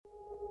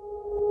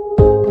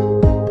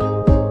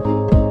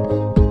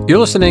You're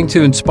listening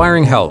to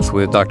Inspiring Health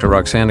with Dr.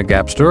 Roxana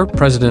Gapstur,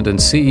 President and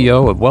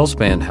CEO of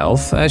WellSpan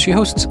Health, as she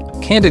hosts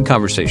candid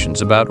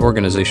conversations about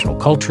organizational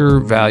culture,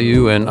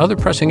 value, and other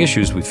pressing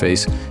issues we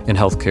face in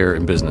healthcare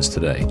and business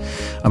today.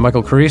 I'm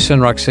Michael Carissa,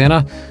 and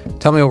Roxana,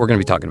 tell me what we're going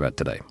to be talking about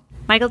today.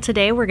 Michael,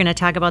 today we're going to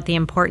talk about the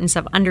importance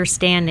of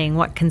understanding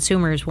what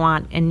consumers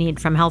want and need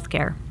from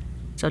healthcare.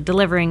 So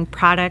delivering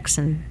products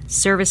and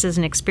services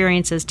and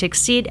experiences to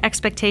exceed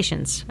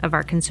expectations of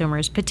our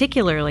consumers,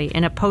 particularly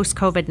in a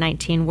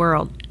post-COVID-19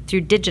 world,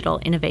 through digital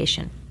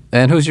innovation.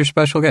 And who's your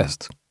special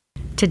guest?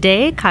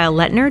 Today, Kyle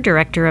Lettner,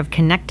 Director of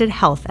Connected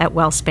Health at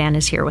WellSpan,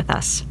 is here with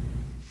us.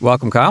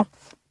 Welcome, Kyle.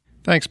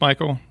 Thanks,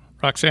 Michael.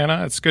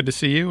 Roxana, it's good to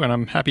see you, and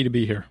I'm happy to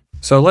be here.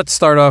 So let's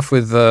start off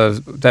with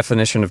the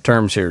definition of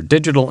terms here.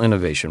 Digital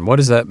innovation. What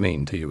does that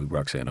mean to you,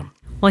 Roxana?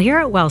 Well, here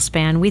at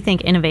WellSpan, we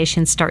think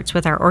innovation starts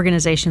with our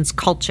organization's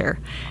culture,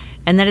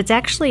 and that it's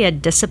actually a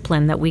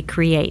discipline that we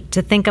create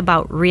to think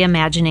about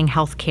reimagining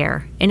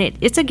healthcare. And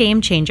it's a game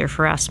changer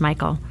for us,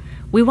 Michael.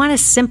 We want to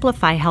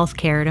simplify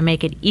healthcare to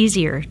make it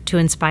easier to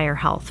inspire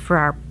health for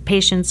our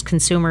patients,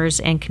 consumers,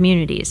 and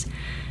communities.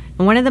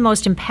 And one of the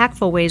most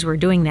impactful ways we're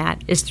doing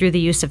that is through the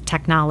use of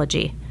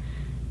technology.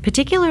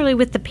 Particularly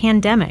with the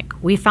pandemic,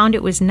 we found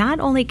it was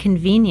not only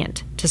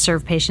convenient to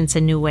serve patients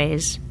in new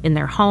ways, in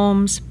their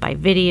homes, by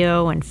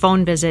video and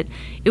phone visit,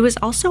 it was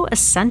also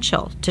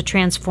essential to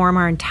transform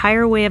our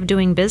entire way of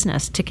doing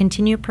business to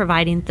continue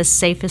providing the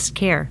safest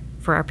care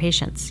for our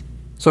patients.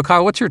 So,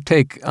 Kyle, what's your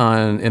take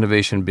on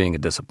innovation being a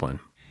discipline?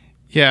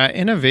 Yeah,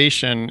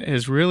 innovation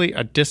is really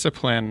a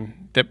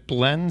discipline that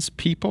blends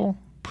people,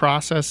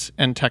 process,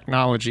 and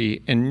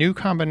technology in new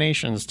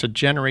combinations to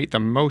generate the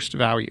most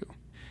value.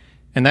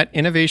 And that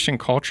innovation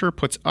culture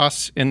puts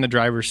us in the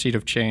driver's seat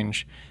of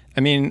change. I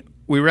mean,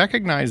 we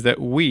recognize that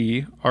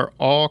we are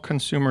all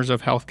consumers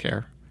of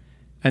healthcare,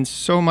 and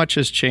so much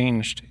has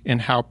changed in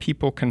how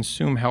people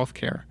consume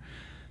healthcare.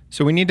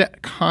 So we need to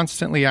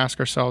constantly ask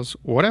ourselves,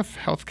 what if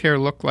healthcare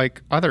looked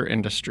like other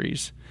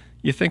industries?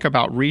 You think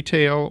about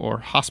retail or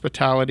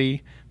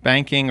hospitality,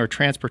 banking or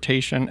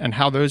transportation, and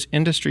how those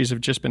industries have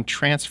just been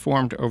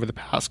transformed over the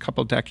past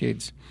couple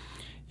decades.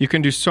 You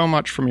can do so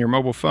much from your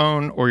mobile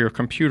phone or your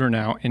computer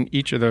now in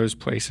each of those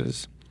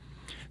places.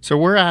 So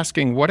we're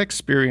asking, what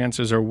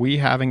experiences are we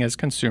having as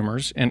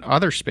consumers in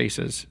other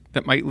spaces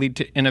that might lead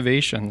to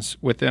innovations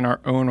within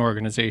our own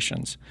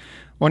organizations?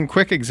 One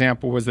quick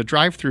example was the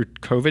drive-through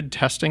COVID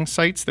testing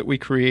sites that we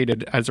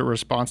created as a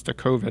response to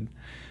COVID.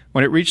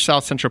 When it reached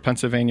South Central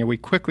Pennsylvania, we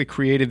quickly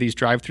created these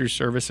drive-through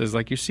services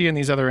like you see in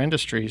these other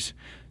industries,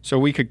 so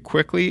we could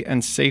quickly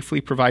and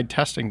safely provide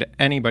testing to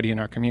anybody in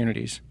our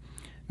communities.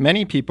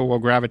 Many people will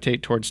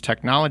gravitate towards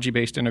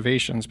technology-based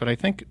innovations, but I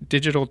think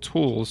digital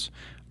tools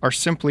are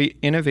simply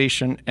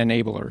innovation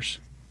enablers.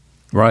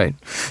 Right.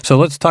 So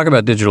let's talk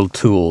about digital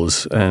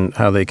tools and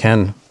how they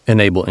can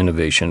enable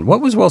innovation.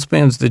 What was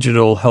WellSpan's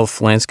digital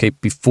health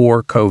landscape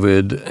before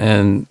COVID,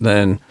 and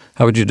then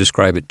how would you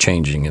describe it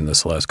changing in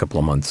this last couple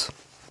of months?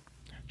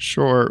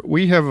 Sure.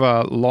 We have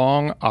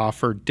long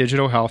offered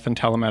digital health and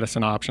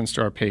telemedicine options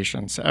to our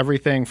patients.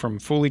 Everything from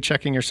fully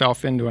checking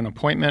yourself into an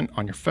appointment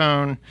on your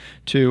phone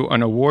to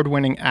an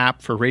award-winning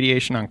app for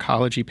radiation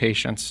oncology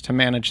patients to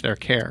manage their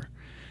care.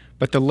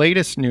 But the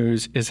latest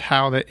news is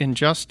how that in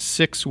just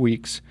 6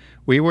 weeks,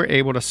 we were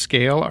able to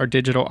scale our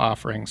digital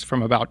offerings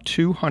from about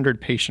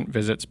 200 patient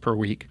visits per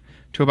week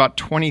to about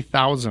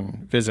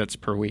 20,000 visits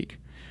per week.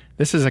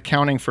 This is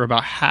accounting for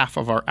about half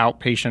of our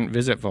outpatient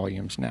visit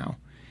volumes now.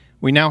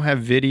 We now have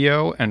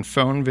video and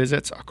phone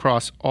visits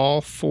across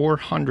all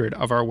 400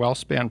 of our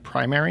WellSpan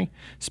primary,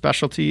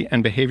 specialty,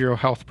 and behavioral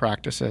health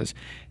practices.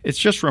 It's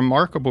just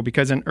remarkable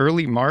because in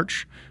early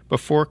March,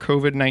 before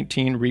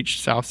COVID-19 reached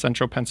South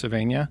Central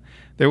Pennsylvania,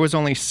 there was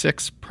only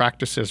 6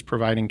 practices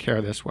providing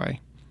care this way.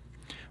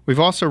 We've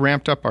also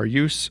ramped up our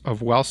use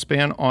of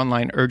WellSpan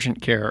Online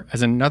Urgent Care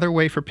as another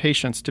way for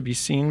patients to be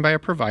seen by a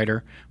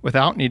provider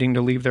without needing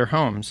to leave their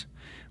homes.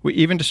 We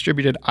even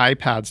distributed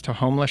iPads to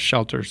homeless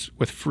shelters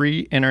with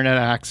free internet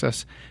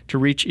access to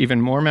reach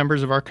even more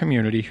members of our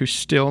community who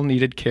still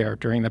needed care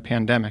during the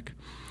pandemic.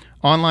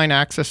 Online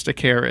access to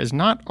care is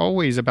not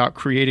always about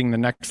creating the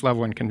next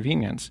level in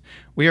convenience.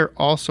 We are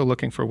also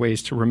looking for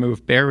ways to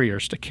remove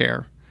barriers to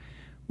care.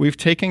 We've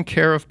taken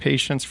care of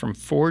patients from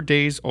 4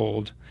 days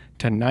old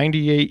to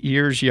 98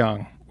 years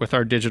young with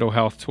our digital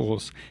health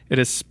tools. It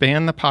has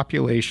spanned the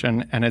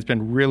population and has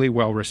been really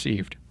well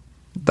received.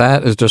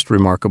 That is just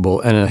remarkable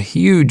and a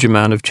huge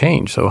amount of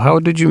change. So how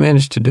did you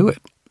manage to do it?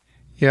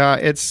 Yeah,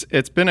 it's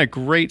been a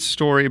great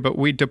story, but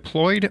we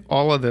deployed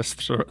all of this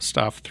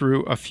stuff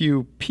through a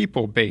few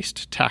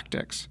people-based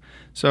tactics.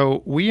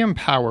 So we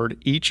empowered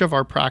each of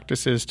our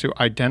practices to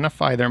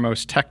identify their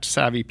most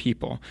tech-savvy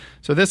people.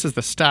 So this is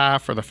the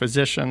staff or the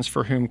physicians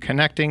for whom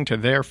connecting to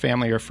their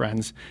family or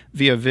friends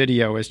via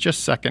video is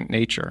just second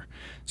nature.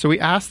 So we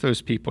asked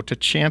those people to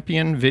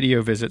champion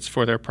video visits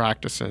for their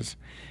practices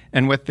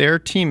and with their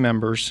team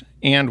members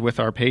and with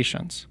our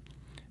patients.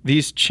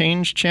 These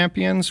change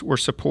champions were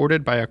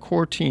supported by a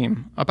core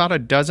team, about a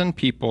dozen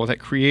people that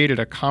created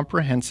a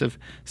comprehensive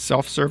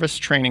self-service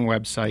training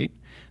website.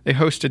 They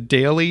hosted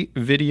daily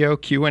video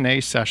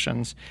Q&A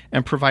sessions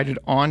and provided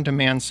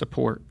on-demand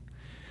support.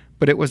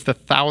 But it was the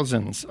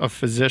thousands of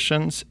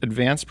physicians,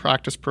 advanced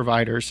practice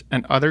providers,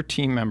 and other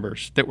team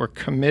members that were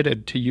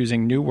committed to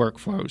using new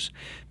workflows,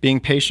 being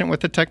patient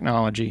with the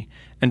technology,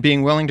 and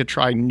being willing to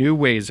try new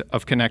ways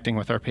of connecting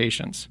with our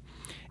patients.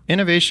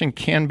 Innovation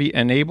can be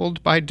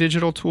enabled by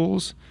digital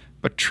tools,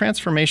 but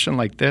transformation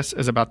like this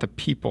is about the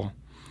people.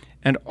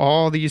 And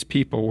all these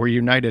people were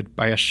united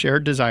by a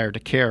shared desire to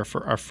care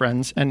for our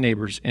friends and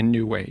neighbors in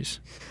new ways.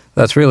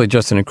 That's really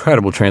just an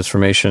incredible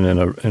transformation in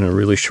a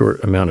really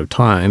short amount of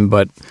time,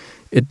 but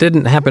it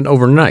didn't happen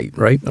overnight,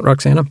 right,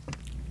 Roxana?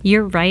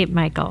 You're right,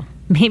 Michael.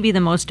 Maybe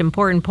the most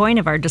important point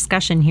of our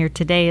discussion here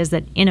today is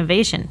that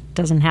innovation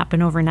doesn't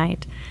happen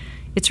overnight.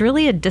 It's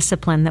really a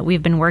discipline that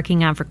we've been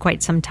working on for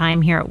quite some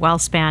time here at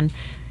WellSpan.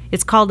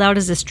 It's called out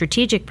as a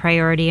strategic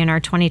priority in our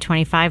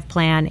 2025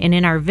 plan and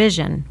in our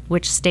vision,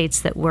 which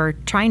states that we're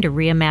trying to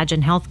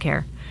reimagine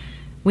healthcare.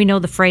 We know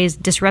the phrase,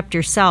 disrupt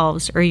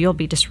yourselves or you'll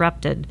be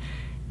disrupted.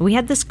 We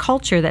had this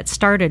culture that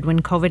started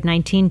when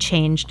COVID-19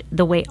 changed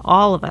the way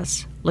all of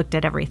us looked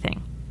at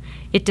everything.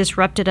 It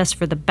disrupted us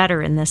for the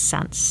better in this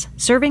sense,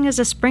 serving as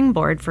a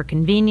springboard for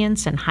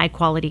convenience and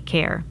high-quality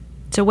care.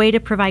 It's a way to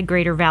provide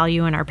greater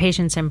value, and our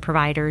patients and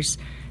providers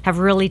have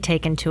really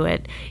taken to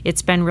it.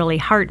 It's been really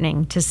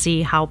heartening to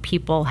see how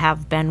people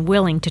have been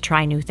willing to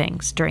try new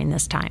things during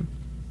this time.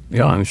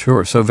 Yeah, I'm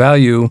sure. So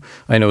value,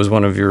 I know, is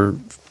one of your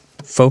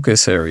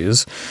focus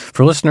areas.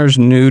 For listeners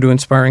new to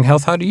Inspiring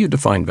Health, how do you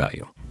define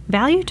value?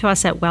 Value to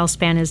us at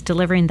WellSpan is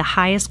delivering the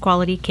highest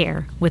quality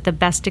care with the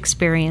best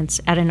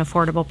experience at an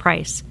affordable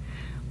price.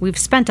 We've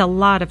spent a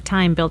lot of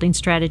time building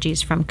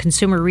strategies from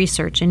consumer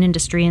research and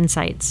industry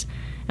insights.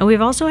 And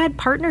we've also had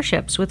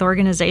partnerships with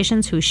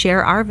organizations who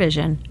share our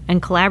vision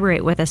and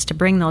collaborate with us to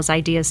bring those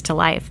ideas to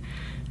life.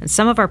 And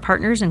some of our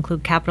partners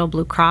include Capital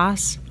Blue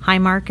Cross,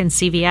 Highmark, and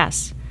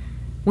CVS.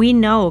 We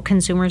know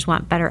consumers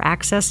want better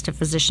access to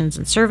physicians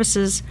and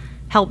services,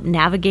 help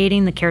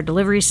navigating the care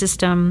delivery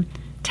system,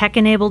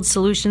 tech-enabled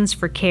solutions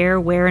for care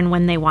where and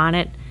when they want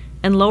it,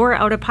 and lower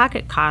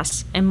out-of-pocket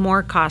costs and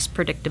more cost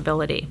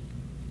predictability.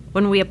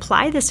 When we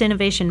apply this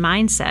innovation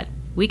mindset,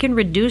 we can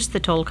reduce the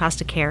total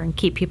cost of care and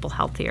keep people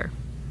healthier.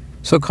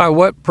 So, Kyle,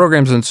 what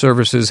programs and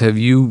services have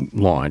you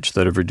launched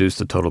that have reduced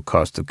the total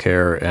cost of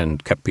care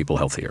and kept people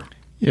healthier?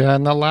 Yeah,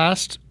 in the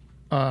last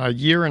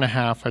year and a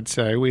half, I'd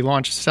say, we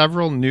launched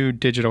several new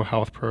digital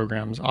health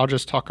programs. I'll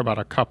just talk about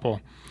a couple.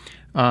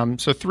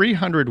 So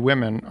 300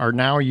 women are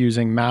now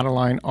using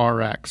Madeline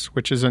RX,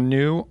 which is a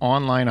new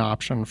online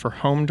option for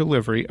home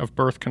delivery of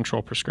birth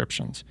control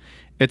prescriptions.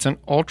 It's an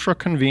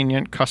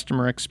ultra-convenient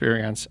customer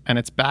experience, and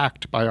it's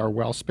backed by our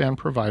WellSpan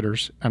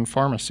providers and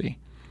pharmacy.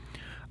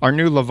 Our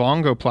new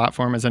Livongo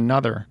platform is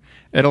another.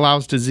 It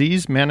allows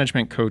disease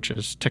management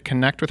coaches to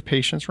connect with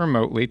patients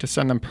remotely to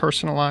send them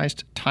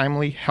personalized,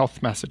 timely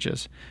health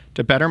messages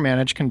to better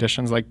manage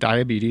conditions like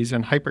diabetes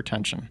and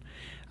hypertension.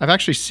 I've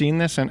actually seen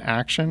this in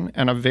action,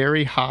 and a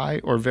very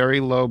high or very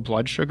low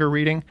blood sugar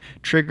reading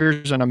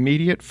triggers an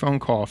immediate phone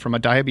call from a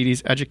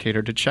diabetes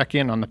educator to check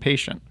in on the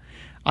patient.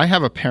 I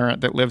have a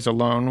parent that lives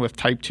alone with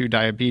type 2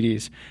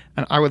 diabetes,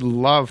 and I would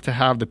love to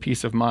have the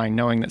peace of mind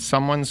knowing that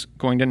someone's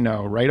going to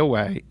know right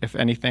away if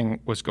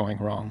anything was going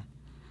wrong.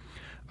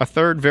 A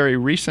third very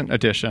recent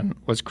addition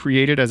was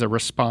created as a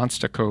response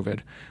to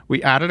COVID.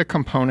 We added a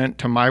component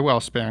to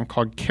MyWellSpan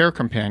called Care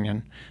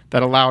Companion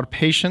that allowed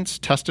patients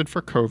tested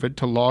for COVID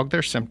to log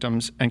their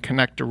symptoms and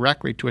connect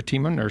directly to a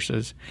team of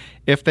nurses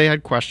if they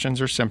had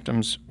questions or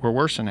symptoms were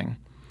worsening.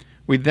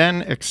 We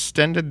then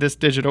extended this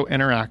digital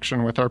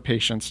interaction with our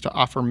patients to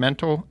offer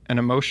mental and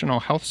emotional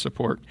health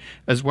support,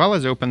 as well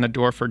as open the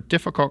door for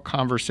difficult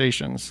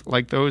conversations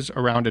like those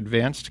around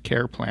advanced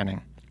care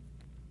planning.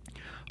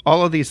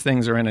 All of these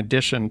things are in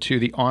addition to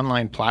the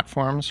online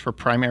platforms for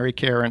primary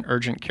care and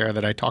urgent care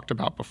that I talked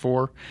about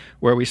before,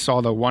 where we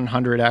saw the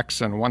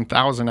 100x and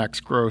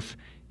 1000x growth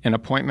in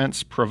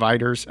appointments,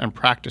 providers, and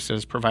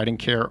practices providing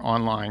care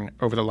online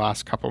over the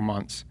last couple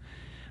months.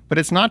 But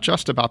it's not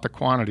just about the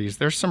quantities.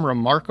 There's some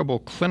remarkable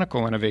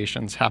clinical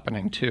innovations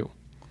happening too.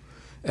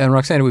 And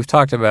Roxana, we've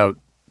talked about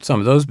some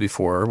of those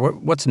before.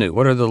 What's new?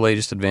 What are the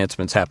latest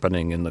advancements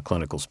happening in the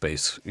clinical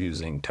space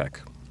using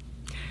tech?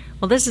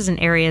 Well, this is an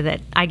area that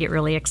I get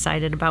really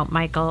excited about,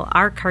 Michael.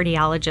 Our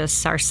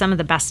cardiologists are some of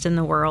the best in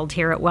the world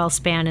here at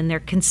WellSpan, and they're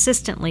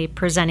consistently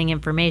presenting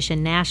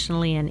information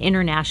nationally and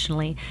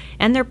internationally,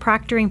 and they're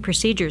proctoring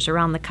procedures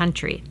around the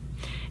country.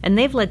 And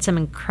they've led some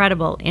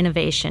incredible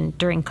innovation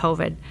during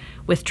COVID.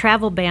 With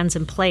travel bans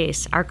in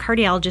place, our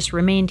cardiologists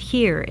remained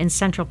here in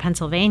central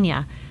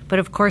Pennsylvania, but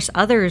of course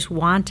others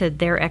wanted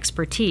their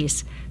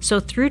expertise. So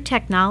through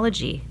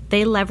technology,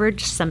 they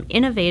leveraged some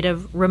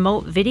innovative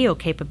remote video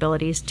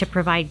capabilities to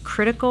provide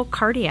critical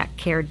cardiac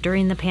care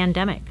during the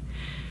pandemic.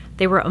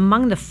 They were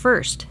among the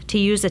first to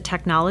use a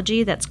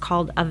technology that's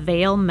called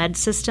Avail Med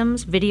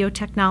Systems video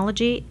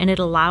technology, and it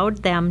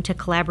allowed them to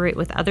collaborate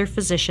with other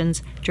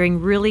physicians during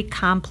really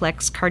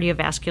complex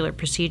cardiovascular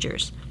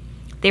procedures.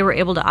 They were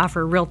able to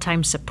offer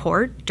real-time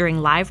support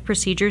during live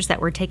procedures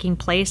that were taking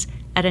place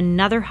at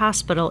another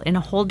hospital in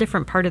a whole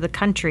different part of the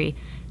country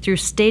through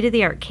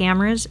state-of-the-art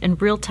cameras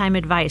and real-time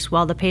advice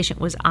while the patient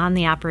was on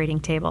the operating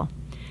table.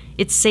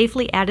 It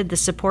safely added the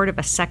support of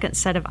a second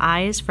set of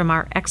eyes from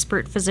our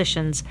expert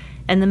physicians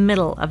in the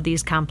middle of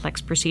these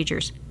complex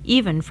procedures,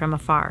 even from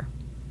afar.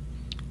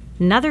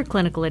 Another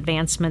clinical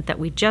advancement that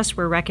we just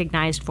were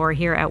recognized for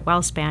here at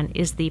WellSpan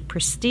is the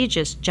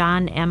prestigious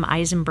John M.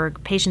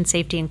 Eisenberg Patient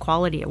Safety and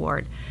Quality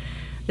Award.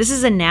 This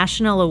is a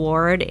national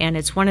award, and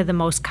it's one of the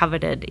most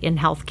coveted in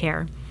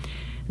healthcare.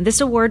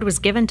 This award was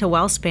given to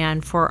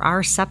WellSpan for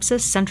our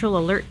Sepsis Central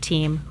Alert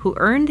team, who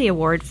earned the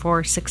award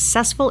for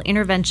successful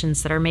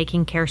interventions that are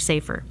making care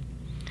safer.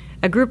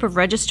 A group of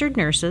registered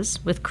nurses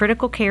with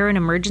critical care and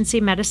emergency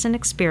medicine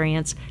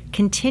experience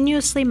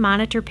continuously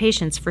monitor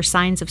patients for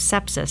signs of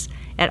sepsis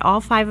at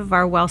all 5 of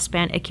our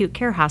WellSpan acute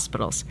care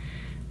hospitals.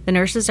 The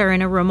nurses are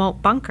in a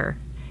remote bunker,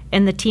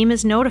 and the team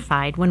is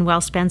notified when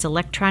WellSpan's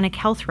electronic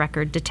health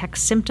record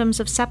detects symptoms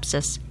of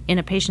sepsis in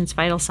a patient's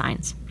vital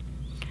signs.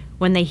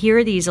 When they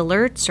hear these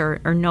alerts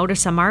or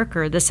notice a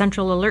marker, the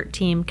Central Alert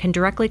team can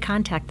directly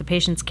contact the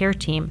patient's care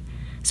team.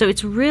 So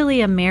it's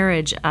really a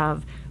marriage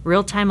of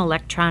real-time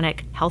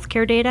electronic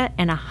healthcare data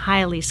and a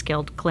highly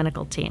skilled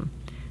clinical team.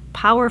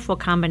 Powerful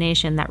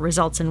combination that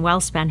results in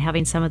WellSpan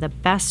having some of the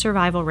best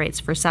survival rates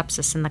for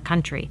sepsis in the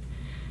country.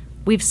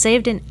 We've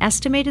saved an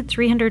estimated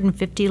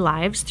 350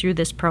 lives through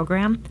this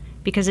program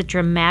because it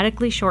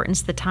dramatically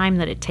shortens the time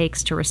that it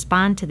takes to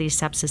respond to these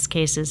sepsis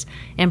cases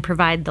and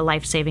provide the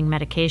life-saving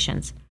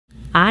medications.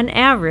 On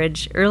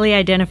average, early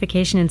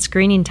identification and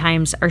screening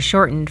times are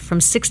shortened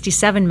from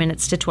 67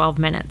 minutes to 12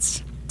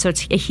 minutes. So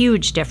it's a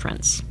huge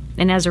difference.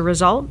 And as a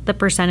result, the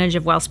percentage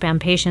of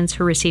WellSpan patients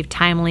who receive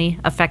timely,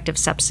 effective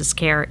sepsis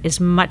care is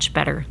much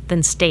better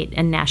than state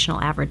and national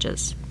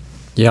averages.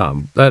 Yeah,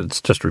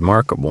 that's just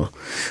remarkable.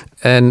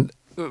 And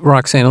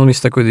Roxanne, let me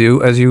stick with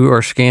you. As you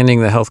are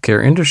scanning the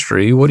healthcare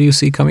industry, what do you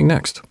see coming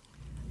next?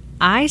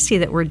 I see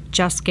that we're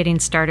just getting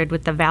started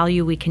with the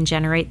value we can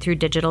generate through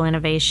digital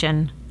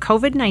innovation.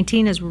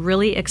 COVID-19 has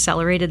really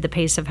accelerated the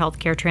pace of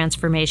healthcare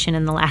transformation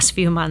in the last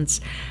few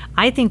months.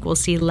 I think we'll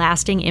see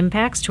lasting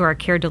impacts to our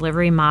care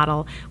delivery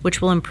model,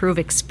 which will improve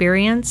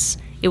experience,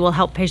 it will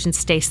help patients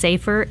stay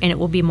safer, and it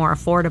will be more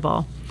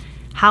affordable.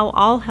 How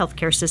all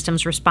healthcare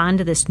systems respond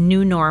to this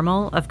new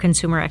normal of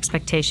consumer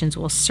expectations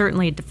will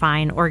certainly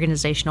define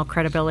organizational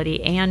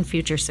credibility and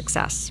future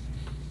success.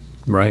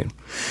 Right.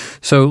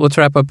 So let's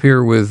wrap up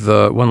here with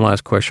one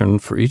last question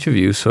for each of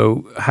you.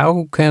 So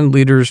how can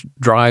leaders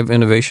drive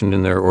innovation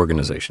in their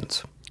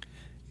organizations?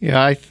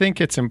 Yeah, I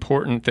think it's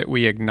important that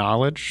we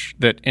acknowledge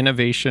that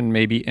innovation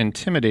may be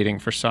intimidating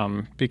for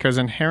some because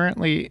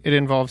inherently it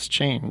involves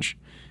change.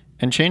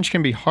 And change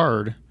can be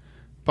hard,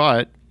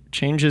 but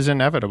change is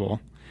inevitable.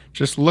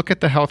 Just look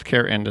at the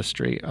healthcare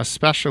industry,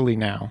 especially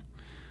now.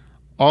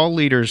 All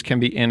leaders can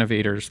be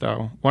innovators,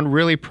 though. One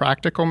really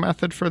practical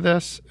method for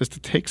this is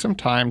to take some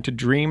time to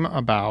dream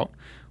about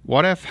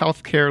what if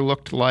healthcare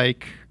looked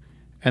like,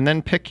 and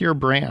then pick your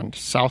brand,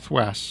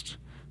 Southwest,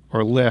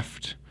 or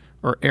Lyft,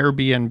 or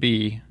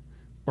Airbnb,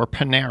 or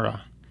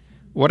Panera.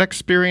 What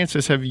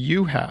experiences have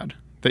you had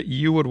that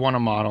you would want to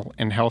model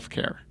in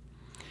healthcare?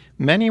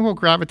 Many will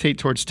gravitate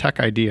towards tech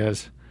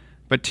ideas,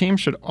 but teams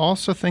should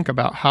also think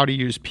about how to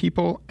use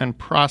people and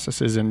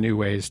processes in new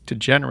ways to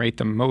generate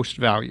the most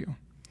value.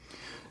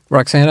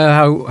 Roxana,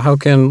 how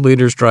can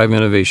leaders drive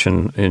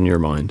innovation in your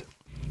mind?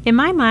 In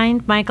my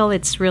mind, Michael,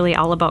 it's really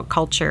all about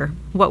culture.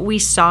 What we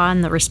saw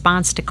in the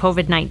response to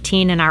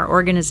COVID-19 in our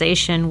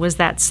organization was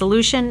that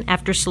solution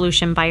after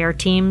solution by our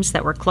teams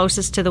that were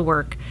closest to the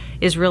work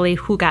is really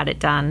who got it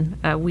done.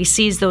 We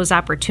seized those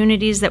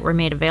opportunities that were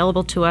made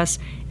available to us,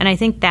 and I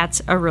think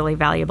that's a really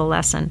valuable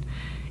lesson.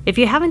 If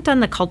you haven't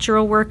done the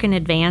cultural work in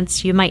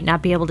advance, you might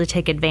not be able to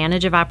take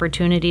advantage of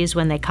opportunities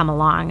when they come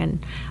along.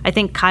 And I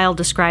think Kyle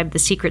described the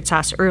secret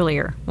sauce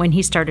earlier when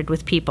he started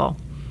with people.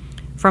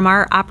 From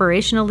our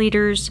operational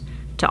leaders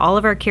to all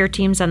of our care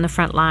teams on the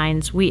front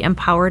lines, we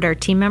empowered our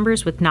team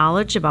members with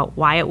knowledge about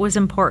why it was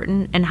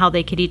important and how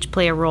they could each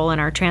play a role in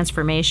our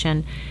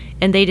transformation,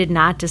 and they did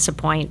not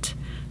disappoint.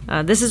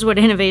 This is what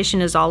innovation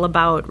is all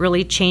about,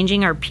 really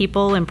changing our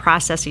people and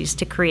processes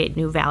to create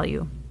new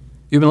value.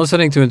 You've been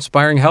listening to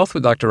Inspiring Health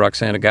with Dr.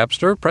 Roxana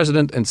Gapstur,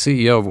 President and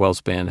CEO of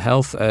WellSpan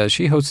Health, as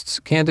she hosts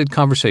candid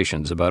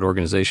conversations about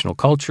organizational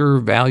culture,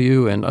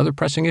 value, and other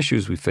pressing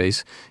issues we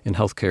face in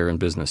healthcare and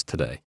business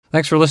today.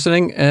 Thanks for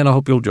listening, and I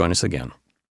hope you'll join us again.